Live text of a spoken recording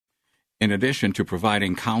In addition to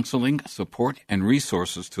providing counseling, support, and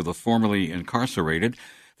resources to the formerly incarcerated,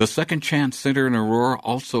 the Second Chance Center in Aurora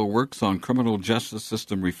also works on criminal justice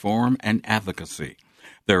system reform and advocacy.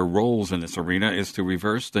 Their roles in this arena is to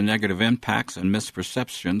reverse the negative impacts and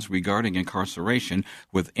misperceptions regarding incarceration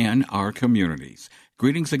within our communities.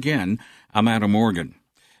 Greetings again. I'm Adam Morgan.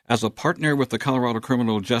 As a partner with the Colorado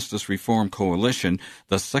Criminal Justice Reform Coalition,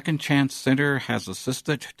 the Second Chance Center has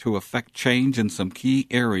assisted to effect change in some key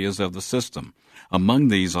areas of the system. Among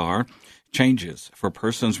these are changes for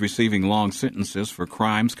persons receiving long sentences for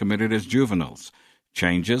crimes committed as juveniles,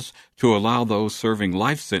 changes to allow those serving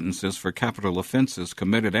life sentences for capital offenses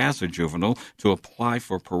committed as a juvenile to apply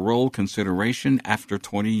for parole consideration after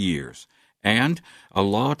 20 years, and a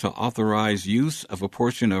law to authorize use of a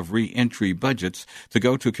portion of reentry budgets to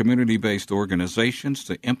go to community-based organizations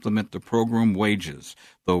to implement the program WAGES,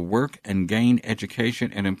 the Work and Gain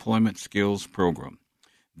Education and Employment Skills Program.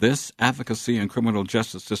 This advocacy and criminal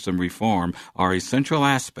justice system reform are essential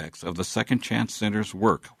aspects of the Second Chance Center's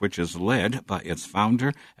work, which is led by its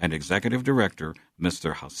founder and executive director,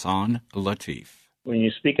 Mr. Hassan Latif. When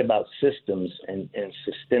you speak about systems and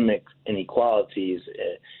systemic inequalities,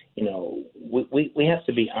 we have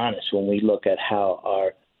to be honest when we look at how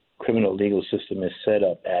our criminal legal system is set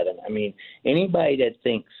up, Adam. I mean, anybody that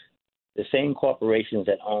thinks the same corporations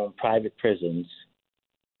that own private prisons,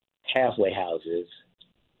 halfway houses,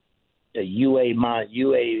 the UA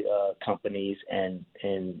companies and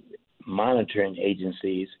monitoring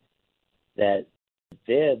agencies, that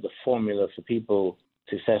they're the formula for people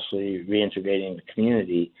successfully reintegrating the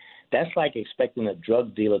community, that's like expecting a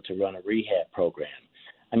drug dealer to run a rehab program.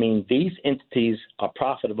 I mean, these entities are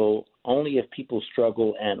profitable only if people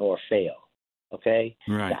struggle and or fail, okay?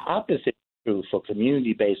 Right. The opposite is true for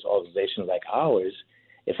community-based organizations like ours.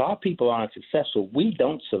 If our people aren't successful, we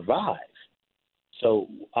don't survive. So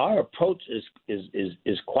our approach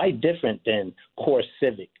is quite different than Core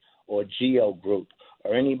Civic or Geo Group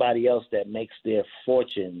or anybody else that makes their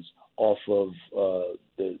fortunes off of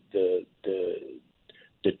the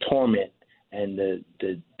torment and the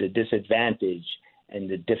disadvantage and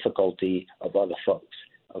the difficulty of other folks.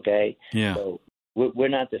 Okay, yeah. So we're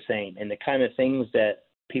not the same, and the kind of things that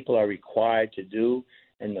people are required to do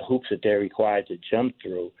and the hoops that they're required to jump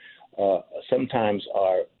through sometimes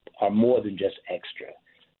are more than just extra.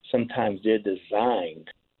 Sometimes they're designed,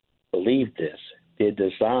 believe this, they're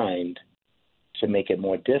designed to make it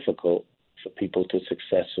more difficult for people to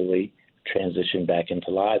successfully transition back into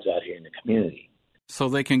lives out here in the community. So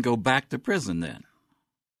they can go back to prison then?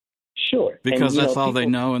 Sure. Because that's all they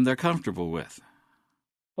know and they're comfortable with.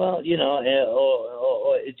 Well,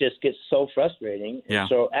 or it just gets so frustrating and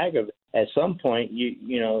so aggravating. At some point,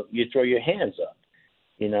 you throw your hands up,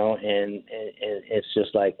 and it's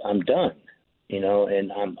just like, I'm done,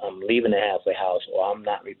 and I'm leaving the halfway house, or I'm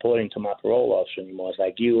not reporting to my parole officer anymore. It's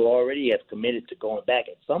like, you already have committed to going back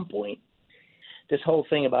at some point. This whole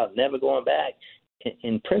thing about never going back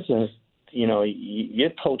in prisons, you're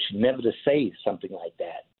coached never to say something like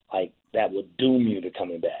that would doom you to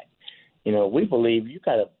coming back. We believe you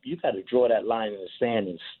gotta draw that line in the sand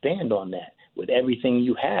and stand on that with everything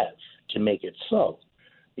you have to make it so.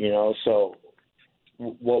 So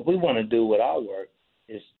what we want to do with our work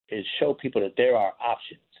is show people that there are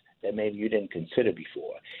options that maybe you didn't consider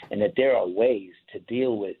before, and that there are ways to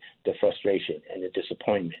deal with the frustration and the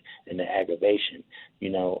disappointment and the aggravation,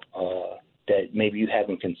 that maybe you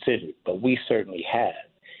haven't considered, but we certainly have.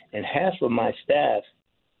 And half of my staff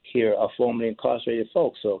here are formerly incarcerated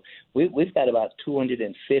folks. So we've got about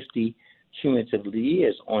 250 cumulative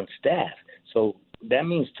years on staff. So that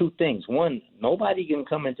means two things. One, nobody can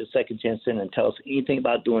come into Second Chance Center and tell us anything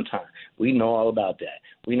about doing time. We know all about that.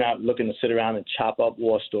 We're not looking to sit around and chop up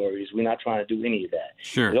war stories. We're not trying to do any of that.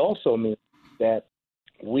 Sure. It also means that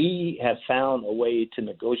we have found a way to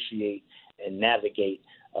negotiate and navigate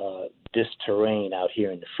this terrain out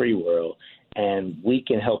here in the free world, and we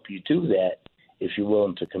can help you do that if you're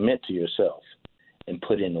willing to commit to yourself and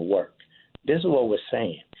put in the work. This is what we're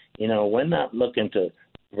saying. We're not looking to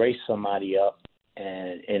raise somebody up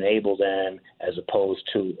and enable them as opposed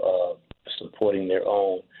to supporting their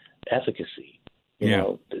own efficacy.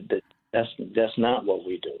 That's not what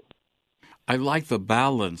we do. I like the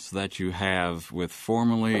balance that you have with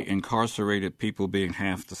formerly incarcerated people being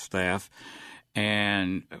half the staff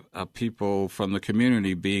and people from the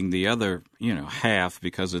community being the other, half,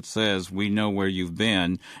 because it says we know where you've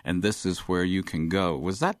been and this is where you can go.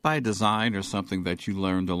 Was that by design or something that you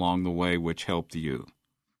learned along the way which helped you?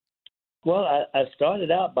 Well, I started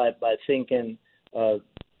out by thinking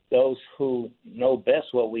those who know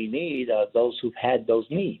best what we need are those who've had those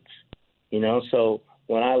needs. So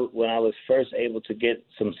when I was first able to get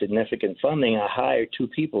some significant funding, I hired two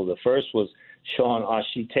people. The first was Sean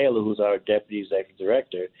Archie Taylor, who's our deputy executive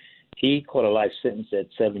director. He caught a life sentence at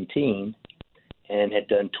 17 and had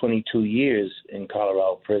done 22 years in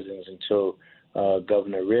Colorado prisons until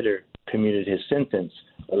Governor Ritter commuted his sentence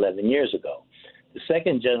 11 years ago. The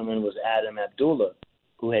second gentleman was Adam Abdullah,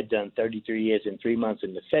 who had done 33 years and 3 months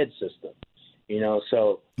in the Fed system.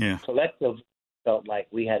 So collective felt like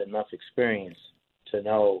we had enough experience to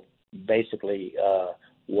know basically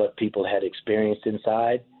what people had experienced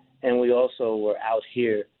inside. And we also were out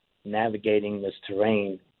here navigating this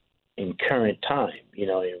terrain in current time, in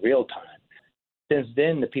real time. Since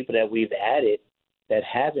then, the people that we've added that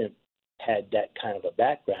haven't had that kind of a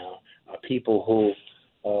background are people who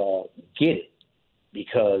get it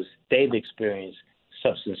because they've experienced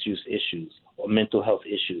substance use issues or mental health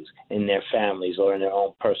issues in their families or in their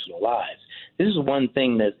own personal lives. This is one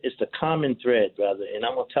thing that it's the common thread, brother, and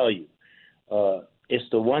I'm going to tell you, it's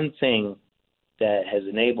the one thing that has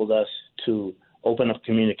enabled us to open up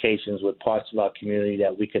communications with parts of our community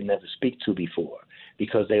that we could never speak to before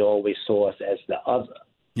because they always saw us as the other.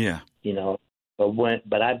 Yeah.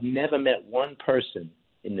 But I've never met one person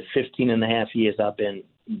in the 15 and a half years I've been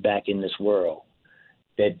back in this world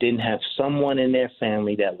that didn't have someone in their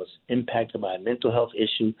family that was impacted by a mental health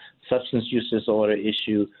issue, substance use disorder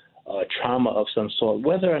issue, trauma of some sort,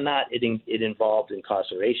 whether or not it involved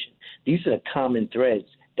incarceration. These are the common threads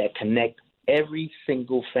that connect every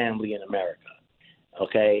single family in America.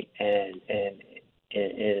 Okay, and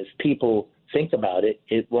as people think about it,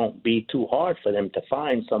 it won't be too hard for them to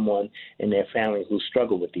find someone in their family who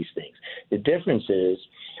struggle with these things. The difference is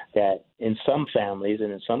that in some families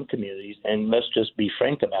and in some communities, and let's just be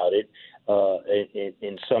frank about it,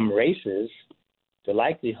 in some races, the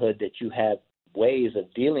likelihood that you have ways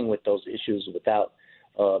of dealing with those issues without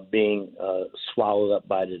being swallowed up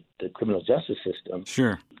by the criminal justice system,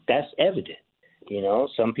 sure, that's evident.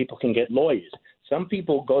 Some people can get lawyers. Some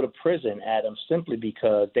people go to prison, Adam, simply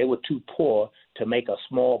because they were too poor to make a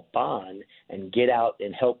small bond and get out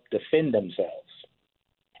and help defend themselves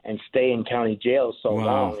and stay in county jail so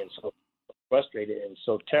long and so frustrated and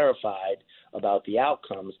so terrified about the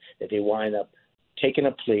outcomes that they wind up taking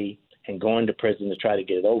a plea and going to prison to try to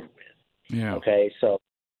get it over with. Yeah. Okay, so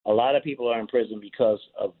a lot of people are in prison because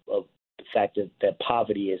of the fact that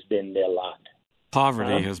poverty has been their lot.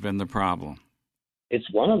 Poverty has been the problem. It's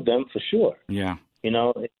one of them for sure. Yeah.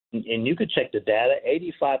 And you could check the data.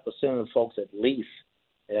 85% of the folks, at least,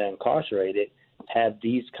 that are incarcerated have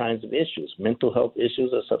these kinds of issues, mental health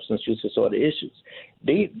issues or substance use disorder issues.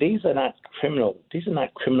 These are not criminal. These are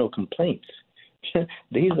not criminal complaints.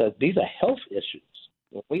 These are health issues.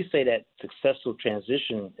 When we say that successful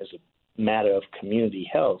transition is a matter of community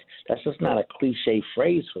health, that's just not a cliche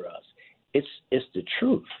phrase for us. It's the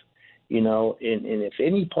truth. And if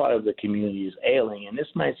any part of the community is ailing, and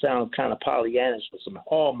this might sound kind of Pollyannish or some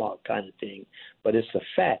Hallmark kind of thing, but it's a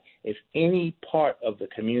fact. If any part of the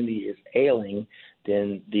community is ailing,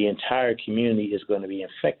 then the entire community is going to be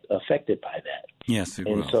affected by that. Yes, it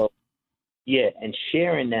will. So, and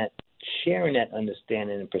sharing that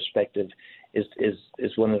understanding and perspective is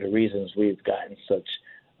one of the reasons we've gotten such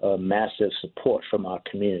massive support from our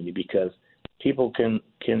community, because people can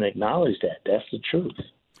acknowledge that. That's the truth.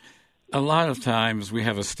 A lot of times we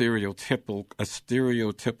have a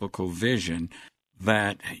stereotypical vision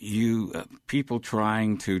that people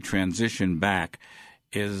trying to transition back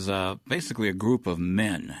is basically a group of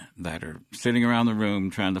men that are sitting around the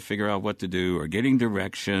room trying to figure out what to do or getting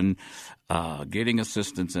direction, getting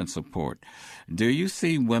assistance and support. Do you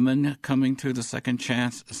see women coming to the Second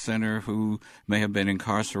Chance Center who may have been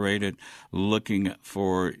incarcerated looking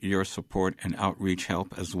for your support and outreach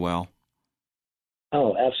help as well?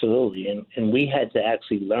 Oh, absolutely. And we had to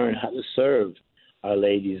actually learn how to serve our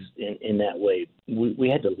ladies in that way. We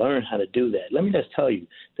had to learn how to do that. Let me just tell you,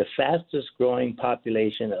 the fastest growing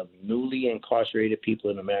population of newly incarcerated people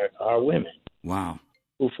in America are women. Wow.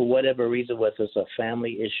 Who, for whatever reason, whether it's a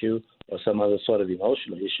family issue or some other sort of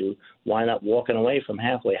emotional issue, wind up walking away from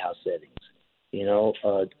halfway house settings.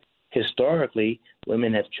 Historically,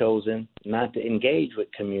 women have chosen not to engage with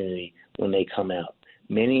community when they come out.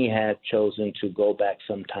 Many have chosen to go back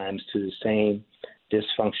sometimes to the same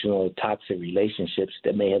dysfunctional, toxic relationships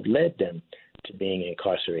that may have led them to being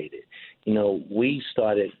incarcerated. We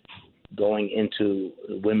started going into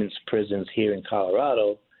women's prisons here in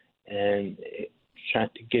Colorado and trying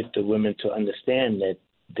to get the women to understand that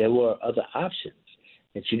there were other options,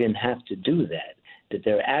 that you didn't have to do that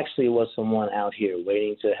there actually was someone out here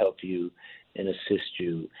waiting to help you and assist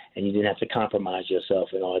you, and you didn't have to compromise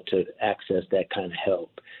yourself in order to access that kind of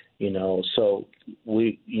help. So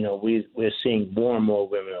we're seeing more and more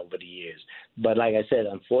women over the years. But like I said,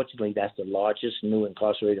 unfortunately, that's the largest new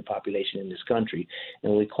incarcerated population in this country,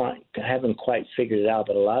 and we haven't quite figured it out.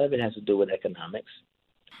 But a lot of it has to do with economics.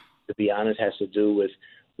 To be honest, has to do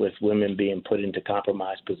with women being put into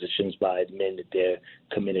compromised positions by men that they're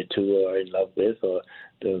committed to or in love with, or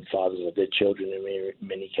the fathers of their children in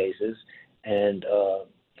many cases. And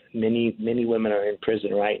many women are in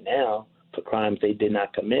prison right now for crimes they did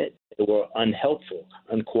not commit. They were unhelpful,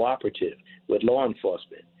 uncooperative with law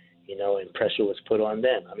enforcement, and pressure was put on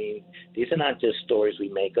them. I mean, these are not just stories we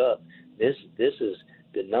make up. This is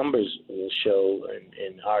the numbers will show,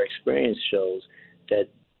 and our experience shows that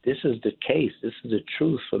this is the case. This is the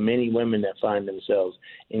truth for many women that find themselves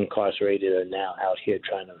incarcerated or now out here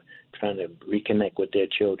trying to reconnect with their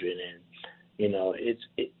children. And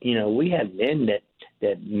we have men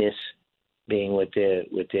that miss being with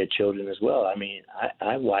their children as well. I mean,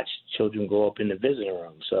 I watched children grow up in the visiting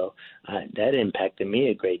room, so that impacted me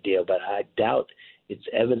a great deal. But I doubt it's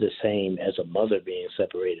ever the same as a mother being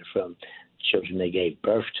separated from children they gave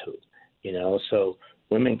birth to. So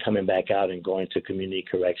women coming back out and going to community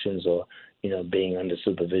corrections or being under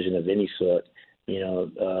supervision of any sort,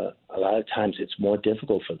 a lot of times it's more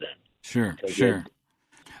difficult for them. Sure.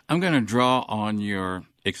 I'm going to draw on your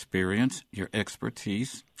experience, your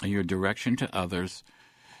expertise, and your direction to others.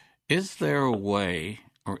 Is there a way,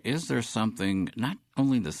 or is there something, not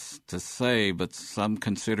only to say, but some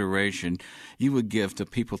consideration you would give to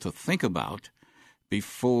people to think about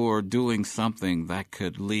before doing something that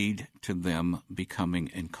could lead to them becoming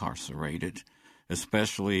incarcerated,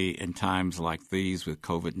 especially in times like these with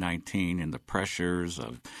COVID-19 and the pressures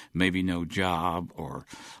of maybe no job or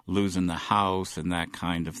losing the house and that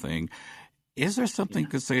kind of thing? Is there something you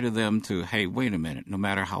could say to them to, hey, wait a minute, no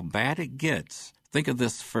matter how bad it gets, think of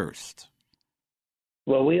this first?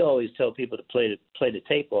 Well, we always tell people to play the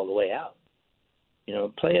tape all the way out.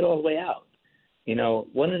 Play it all the way out.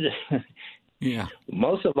 One of the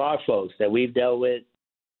most of our folks that we've dealt with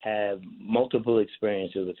have multiple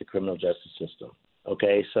experiences with the criminal justice system.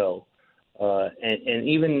 Okay, so and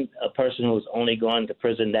even a person who's only gone to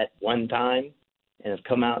prison that one time and has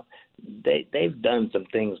come out, they've done some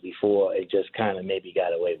things before and just kind of maybe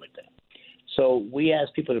got away with them. So we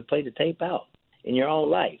ask people to play the tape out in your own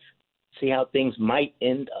life, see how things might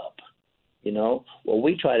end up. What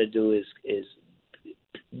we try to do is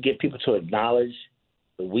get people to acknowledge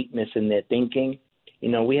the weakness in their thinking.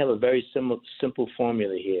 We have a very simple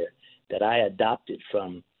formula here that I adopted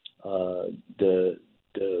from the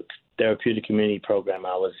therapeutic community program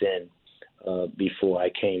I was in before I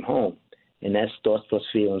came home, and that's thoughts plus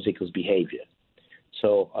feelings equals behavior.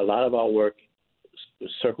 So a lot of our work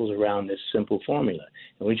circles around this simple formula,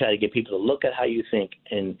 and we try to get people to look at how you think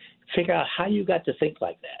and figure out how you got to think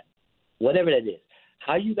like that, whatever that is.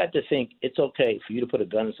 How you got to think it's okay for you to put a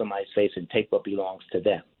gun in somebody's face and take what belongs to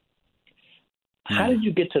them. How did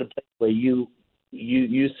you get to the place where you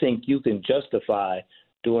think you can justify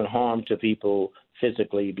doing harm to people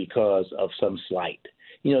physically because of some slight?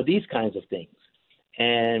 These kinds of things.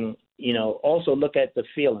 And, also look at the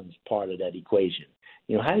feelings part of that equation.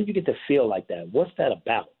 How did you get to feel like that? What's that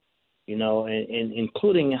about? And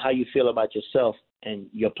including how you feel about yourself and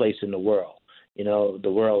your place in the world,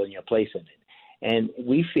 the world and your place in it. And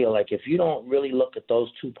we feel like if you don't really look at those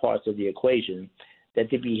two parts of the equation, that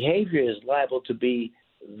the behavior is liable to be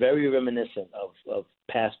very reminiscent of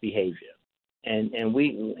past behavior. And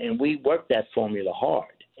we work that formula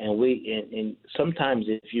hard. And sometimes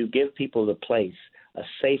if you give people a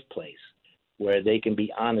safe place where they can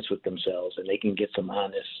be honest with themselves and they can get some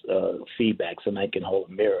honest feedback, somebody can hold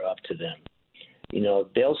a mirror up to them,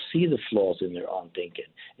 they'll see the flaws in their own thinking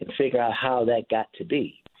and figure out how that got to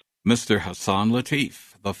be. Mr. Hassan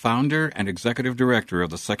Latif, the founder and executive director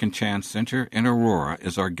of the Second Chance Center in Aurora,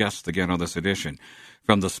 is our guest again on this edition.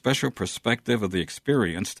 From the special perspective of the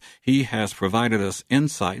experienced, he has provided us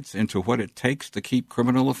insights into what it takes to keep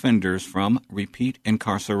criminal offenders from repeat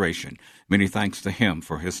incarceration. Many thanks to him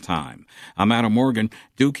for his time. I'm Adam Morgan.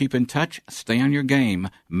 Do keep in touch, stay on your game,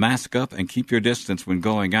 mask up, and keep your distance when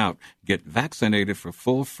going out. Get vaccinated for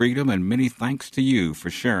full freedom, and many thanks to you for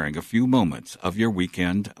sharing a few moments of your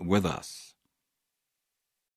weekend with us.